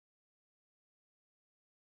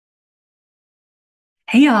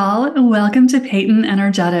Hey y'all, welcome to Peyton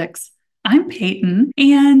Energetics. I'm Peyton,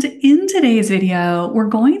 and in today's video, we're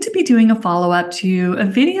going to be doing a follow-up to a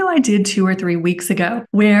video I did 2 or 3 weeks ago,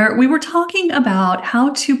 where we were talking about how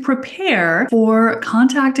to prepare for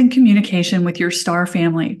contact and communication with your star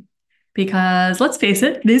family. Because let's face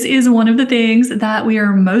it, this is one of the things that we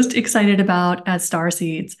are most excited about as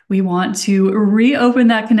starseeds. We want to reopen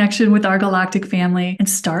that connection with our galactic family and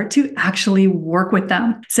start to actually work with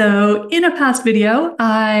them. So in a past video,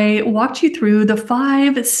 I walked you through the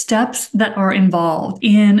 5 steps that are involved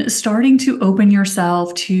in starting to open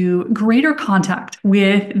yourself to greater contact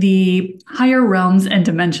with the higher realms and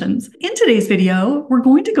dimensions. In today's video, we're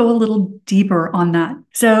going to go a little deeper on that.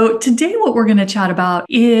 So today what we're going to chat about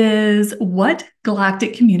is what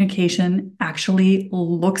galactic communication actually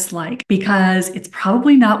looks like, because it's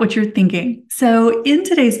probably not what you're thinking. So in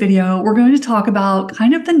today's video, we're going to talk about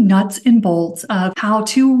kind of the nuts and bolts of how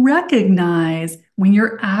to recognize when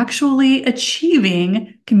you're actually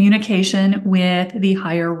achieving communication with the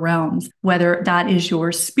higher realms, whether that is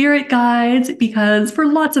your spirit guides, because for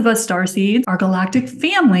lots of us starseeds, our galactic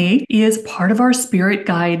family is part of our spirit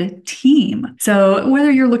guide team. So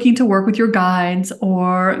whether you're looking to work with your guides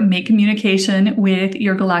or make communication with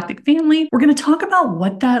your galactic family, we're going to talk about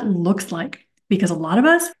what that looks like. Because a lot of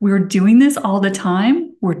us, we're doing this all the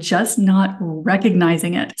time. We're just not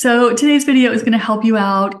recognizing it. So today's video is going to help you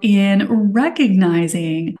out in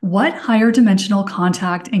recognizing what higher dimensional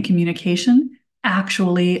contact and communication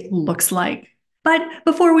actually looks like. But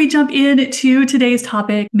before we jump into today's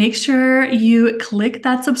topic, make sure you click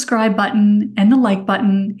that subscribe button and the like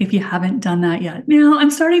button if you haven't done that yet. Now, I'm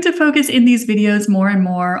starting to focus in these videos more and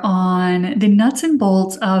more on the nuts and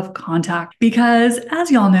bolts of contact because, as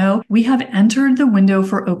y'all know, we have entered the window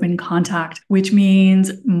for open contact, which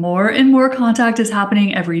means more and more contact is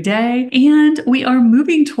happening every day, and we are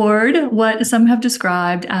moving toward what some have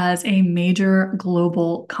described as a major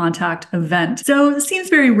global contact event. So it seems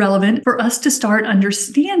very relevant for us to start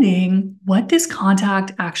understanding what this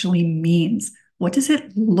contact actually means. What does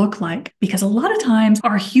it look like? Because a lot of times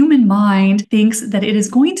our human mind thinks that it is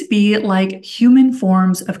going to be like human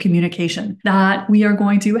forms of communication, that we are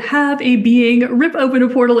going to have a being rip open a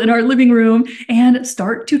portal in our living room and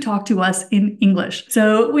start to talk to us in English.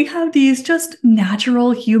 So we have these just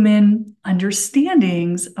natural human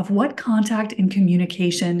understandings of what contact and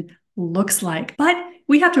communication looks like. But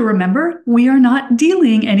we have to remember we are not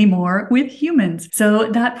dealing anymore with humans.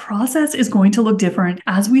 So that process is going to look different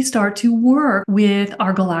as we start to work with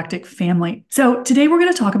our galactic family. So today we're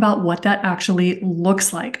going to talk about what that actually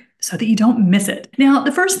looks like, so that you don't miss it. Now,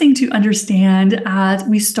 the first thing to understand as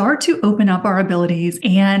we start to open up our abilities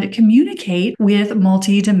and communicate with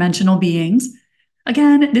multi-dimensional beings,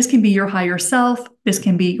 again, this can be your higher self, this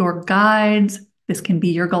can be your guides, this can be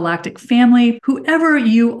your galactic family, whoever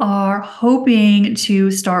you are hoping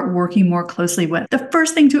to start working more closely with. The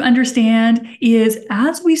first thing to understand is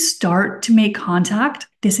as we start to make contact,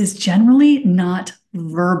 this is generally not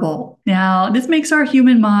verbal. Now, this makes our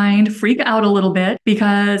human mind freak out a little bit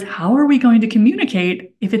because how are we going to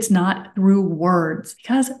communicate if it's not through words?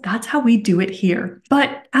 Because that's how we do it here.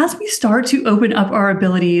 But as we start to open up our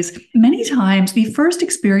abilities, many times the first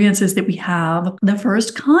experiences that we have, the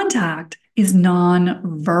first contact, is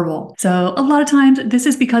non-verbal. So a lot of times this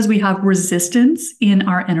is because we have resistance in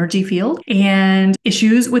our energy field and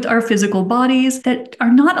issues with our physical bodies that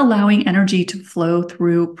are not allowing energy to flow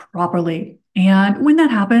through properly. And when that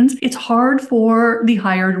happens, it's hard for the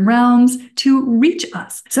higher realms to reach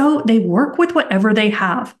us. So they work with whatever they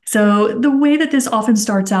have. So the way that this often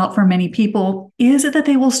starts out for many people is that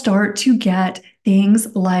they will start to get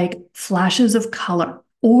things like flashes of color,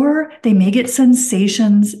 or they may get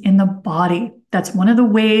sensations in the body. That's one of the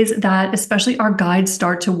ways that especially our guides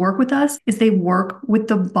start to work with us, is they work with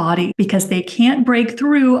the body because they can't break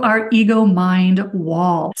through our ego mind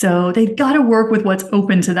wall. So they've got to work with what's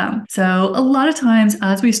open to them. So a lot of times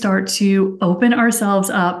as we start to open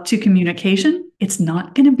ourselves up to communication, it's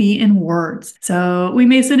not going to be in words. So we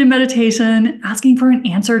may sit in meditation asking for an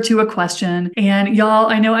answer to a question. And y'all,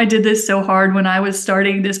 I know I did this so hard when I was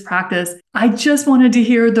starting this practice. I just wanted to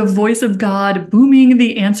hear the voice of God booming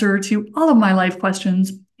the answer to all of my life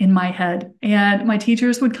questions in my head. And my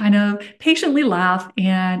teachers would kind of patiently laugh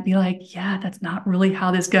and be like, yeah, that's not really how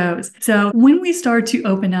this goes. So when we start to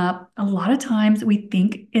open up, a lot of times we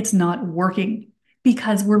think it's not working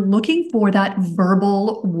because we're looking for that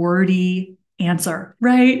verbal, wordy answer,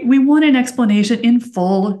 right? We want an explanation in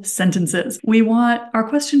full sentences. We want our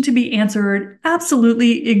question to be answered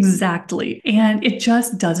absolutely exactly. And it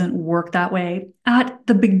just doesn't work that way at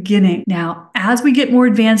the beginning. Now, as we get more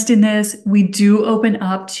advanced in this, we do open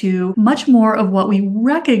up to much more of what we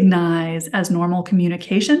recognize as normal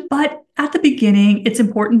communication. But at the beginning, it's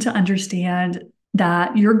important to understand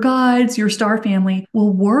that your guides, your star family,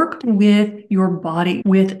 will work with your body,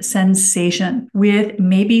 with sensation, with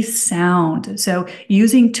maybe sound. So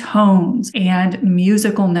using tones and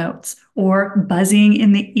musical notes or buzzing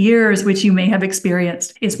in the ears, which you may have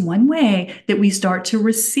experienced, is one way that we start to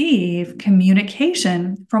receive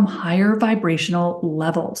communication from higher vibrational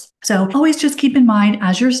levels. So always just keep in mind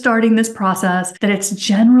as you're starting this process that it's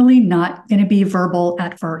generally not going to be verbal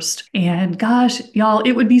at first. And gosh, y'all,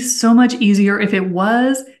 it would be so much easier if it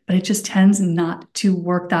was, but it just tends not to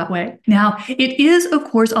work that way. Now, it is, of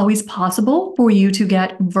course, always possible for you to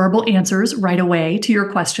get verbal answers right away to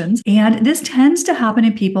your questions. And this tends to happen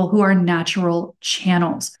in people who are natural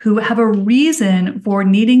channels, who have a reason for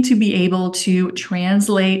needing to be able to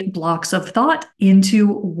translate blocks of thought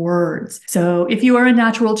into words. So if you are a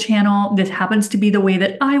natural channel, this happens to be the way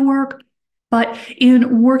that I work. But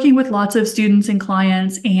in working with lots of students and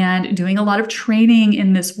clients and doing a lot of training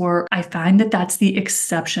in this work, I find that that's the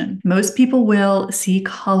exception. Most people will see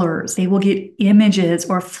colors. They will get images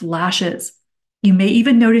or flashes. You may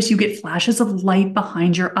even notice you get flashes of light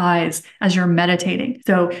behind your eyes as you're meditating.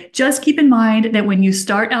 So just keep in mind that when you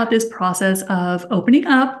start out this process of opening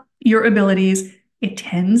up your abilities, it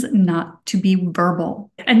tends not to be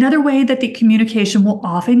verbal. Another way that the communication will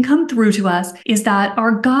often come through to us is that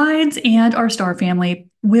our guides and our star family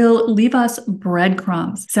will leave us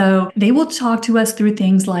breadcrumbs. So they will talk to us through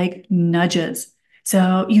things like nudges.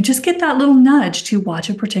 So you just get that little nudge to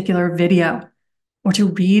watch a particular video or to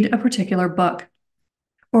read a particular book.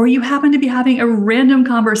 Or you happen to be having a random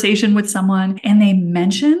conversation with someone and they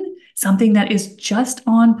mention something that is just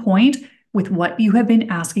on point with what you have been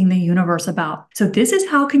asking the universe about. So this is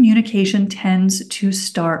how communication tends to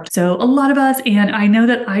start. So a lot of us, and I know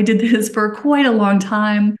that I did this for quite a long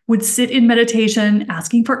time, would sit in meditation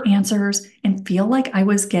asking for answers and feel like I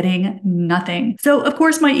was getting nothing. So of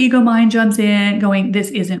course my ego mind jumps in going, this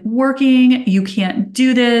isn't working. You can't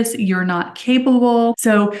do this. You're not capable.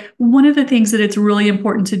 So one of the things that it's really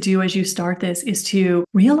important to do as you start this is to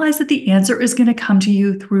realize that the answer is going to come to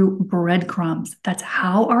you through breadcrumbs. That's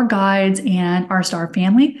how our guides and our star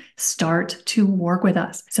family start to work with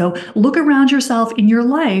us. So look around yourself in your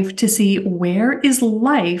life to see where is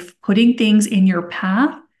life putting things in your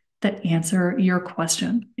path that answer your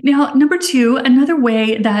question. Now, number two, another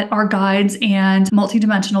way that our guides and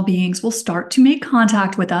multidimensional beings will start to make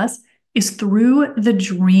contact with us is through the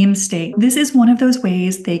dream state. This is one of those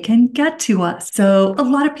ways they can get to us. So a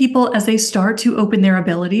lot of people, as they start to open their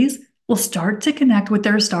abilities, will start to connect with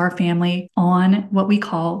their star family on what we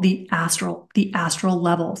call the astral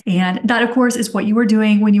levels. And that, of course, is what you are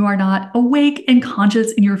doing when you are not awake and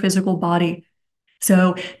conscious in your physical body.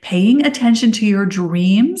 So paying attention to your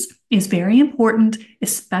dreams is very important,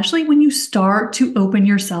 especially when you start to open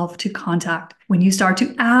yourself to contact, when you start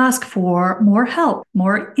to ask for more help,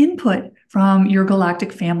 more input from your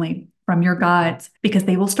galactic family, from your guides, because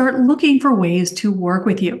they will start looking for ways to work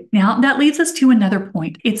with you. Now, that leads us to another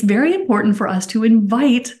point. It's very important for us to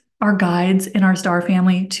invite our guides and our star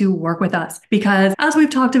family to work with us, because as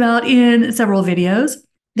we've talked about in several videos,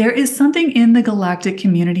 there is something in the galactic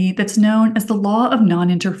community that's known as the law of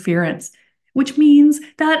non-interference, which means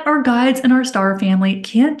that our guides and our star family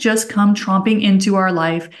can't just come tromping into our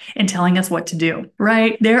life and telling us what to do,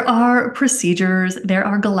 right? There are procedures, there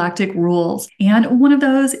are galactic rules, and one of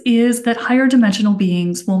those is that higher dimensional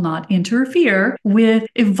beings will not interfere with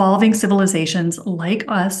evolving civilizations like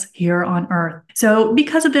us here on Earth. So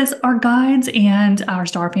because of this, our guides and our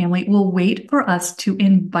star family will wait for us to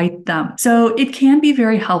invite them. So it can be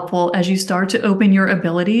very helpful as you start to open your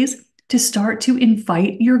abilities to start to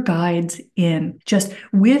invite your guides in, just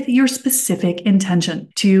with your specific intention,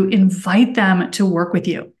 to invite them to work with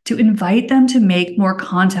you, to invite them to make more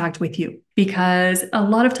contact with you, because a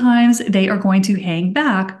lot of times they are going to hang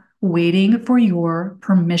back waiting for your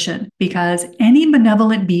permission, because any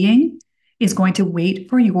benevolent being is going to wait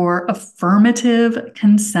for your affirmative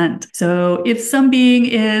consent. So if some being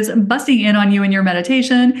is busting in on you in your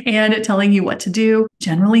meditation and telling you what to do,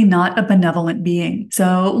 generally not a benevolent being.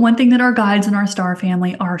 So one thing that our guides and our star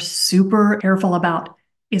family are super careful about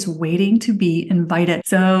is waiting to be invited.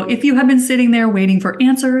 So if you have been sitting there waiting for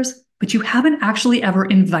answers, but you haven't actually ever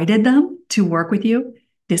invited them to work with you,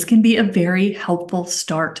 this can be a very helpful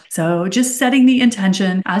start. So just setting the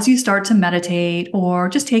intention as you start to meditate or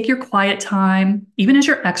just take your quiet time, even as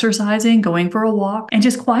you're exercising, going for a walk, and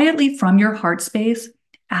just quietly from your heart space,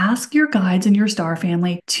 ask your guides and your star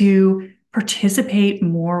family to participate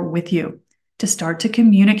more with you, to start to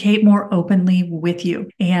communicate more openly with you.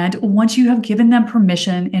 And once you have given them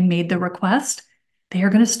permission and made the request, they are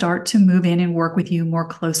going to start to move in and work with you more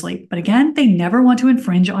closely. But again, they never want to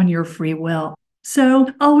infringe on your free will.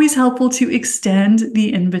 So always helpful to extend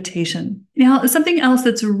the invitation. Now, something else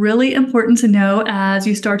that's really important to know as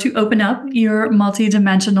you start to open up your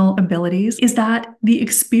multidimensional abilities is that the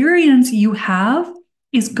experience you have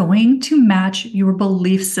is going to match your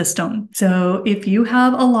belief system. So if you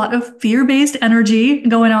have a lot of fear-based energy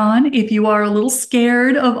going on, if you are a little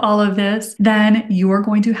scared of all of this, then you are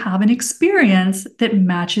going to have an experience that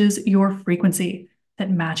matches your frequency, that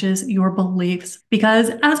matches your beliefs. Because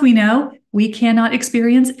as we know, we cannot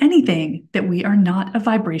experience anything that we are not a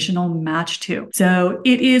vibrational match to. So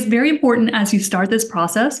it is very important as you start this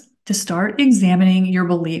process to start examining your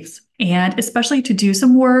beliefs, and especially to do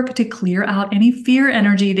some work to clear out any fear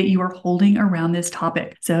energy that you are holding around this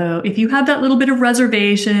topic. So if you have that little bit of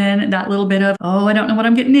reservation, that little bit of, oh, I don't know what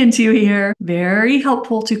I'm getting into here, very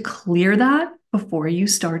helpful to clear that before you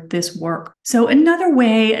start this work. So another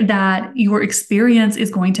way that your experience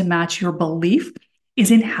is going to match your belief is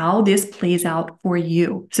in how this plays out for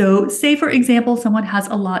you. So say, for example, someone has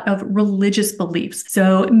a lot of religious beliefs.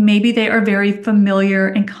 So maybe they are very familiar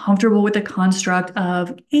and comfortable with the construct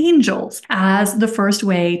of angels as the first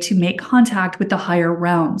way to make contact with the higher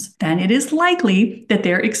realms. Then it is likely that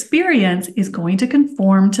their experience is going to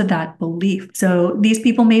conform to that belief. So these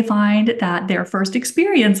people may find that their first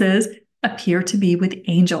experiences appear to be with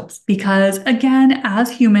angels. Because again, as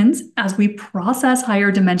humans, as we process higher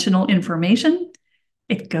dimensional information,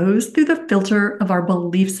 it goes through the filter of our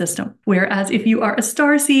belief system. Whereas if you are a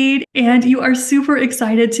starseed and you are super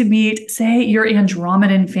excited to meet, say, your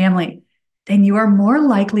Andromedan family, then you are more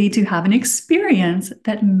likely to have an experience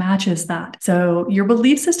that matches that. So your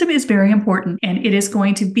belief system is very important, and it is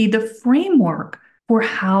going to be the framework for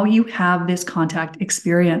how you have this contact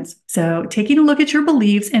experience. So taking a look at your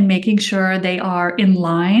beliefs and making sure they are in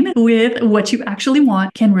line with what you actually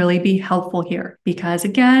want can really be helpful here. Because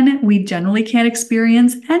again, we generally can't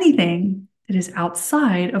experience anything that is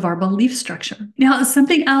outside of our belief structure. Now,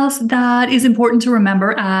 something else that is important to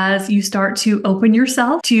remember as you start to open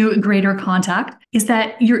yourself to greater contact is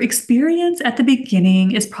that your experience at the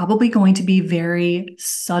beginning is probably going to be very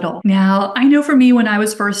subtle. Now, I know for me, when I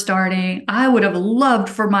was first starting, I would have loved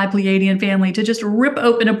for my Pleiadian family to just rip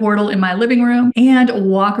open a portal in my living room and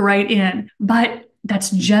walk right in. But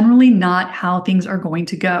that's generally not how things are going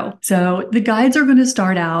to go. So the guides are going to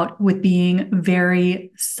start out with being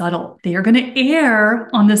very subtle. They are going to err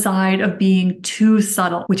on the side of being too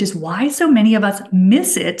subtle, which is why so many of us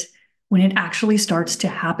miss it when it actually starts to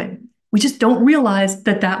happen. We just don't realize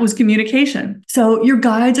that that was communication. So your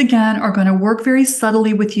guides, again, are going to work very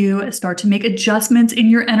subtly with you, start to make adjustments in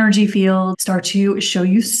your energy field, start to show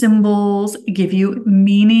you symbols, give you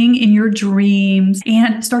meaning in your dreams,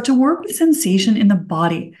 and start to work with sensation in the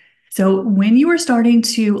body. So when you are starting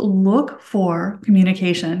to look for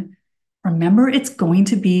communication, remember it's going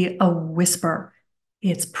to be a whisper.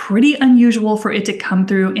 It's pretty unusual for it to come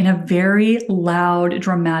through in a very loud,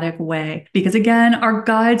 dramatic way. Because again, our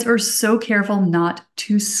guides are so careful not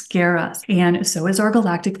to scare us. And so is our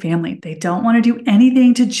galactic family. They don't want to do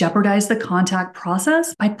anything to jeopardize the contact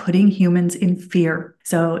process by putting humans in fear.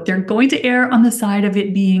 So they're going to err on the side of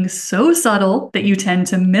it being so subtle that you tend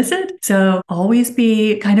to miss it. So always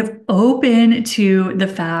be kind of open to the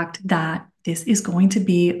fact that this is going to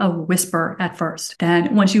be a whisper at first.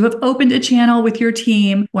 Then once you have opened a channel with your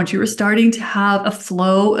team, once you are starting to have a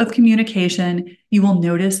flow of communication, you will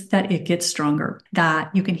notice that it gets stronger, that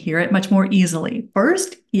you can hear it much more easily.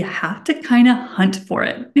 First, you have to kind of hunt for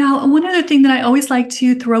it. Now, one other thing that I always like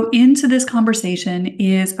to throw into this conversation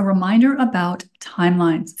is a reminder about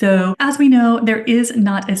timelines. So as we know, there is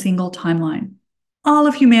not a single timeline. All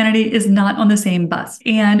of humanity is not on the same bus.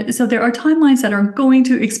 And so there are timelines that are going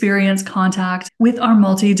to experience contact with our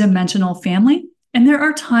multidimensional family. And there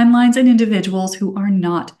are timelines and individuals who are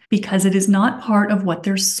not, because it is not part of what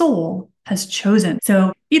their soul has chosen.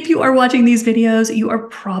 So if you are watching these videos, you are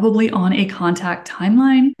probably on a contact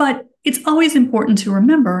timeline, but it's always important to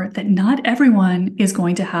remember that not everyone is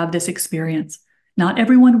going to have this experience. Not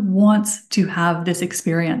everyone wants to have this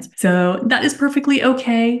experience. So that is perfectly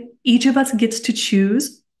okay. Each of us gets to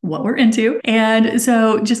choose what we're into. And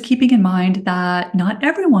so just keeping in mind that not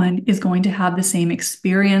everyone is going to have the same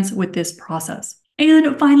experience with this process.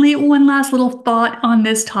 And finally, one last little thought on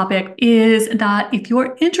this topic is that if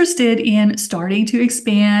you're interested in starting to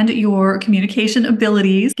expand your communication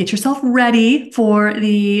abilities, get yourself ready for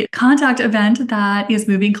the contact event that is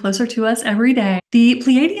moving closer to us every day. The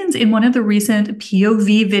Pleiadians, in one of the recent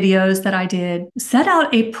POV videos that I did, set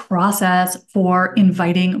out a process for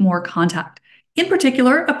inviting more contact. In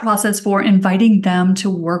particular, a process for inviting them to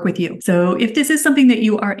work with you. So if this is something that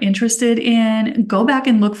you are interested in, go back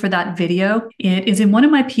and look for that video. It is in one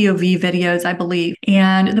of my POV videos, I believe.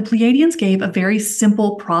 And the Pleiadians gave a very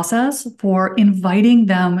simple process for inviting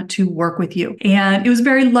them to work with you. And it was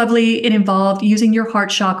very lovely. It involved using your heart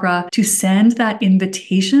chakra to send that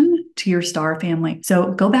invitation to your star family.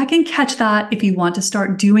 So go back and catch that if you want to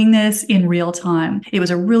start doing this in real time. It was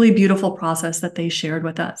a really beautiful process that they shared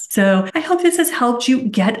with us. So I hope this has helped you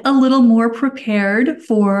get a little more prepared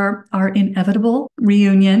for our inevitable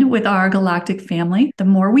reunion with our galactic family. The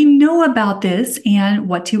more we know about this and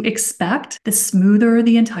what to expect, the smoother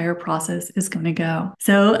the entire process is going to go.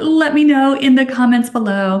 So let me know in the comments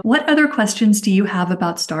below, what other questions do you have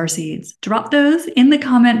about starseeds? Drop those in the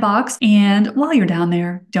comment box, and while you're down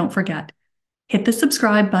there, don't forget, hit the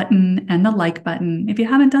subscribe button and the like button if you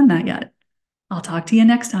haven't done that yet. I'll talk to you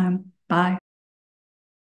next time. Bye.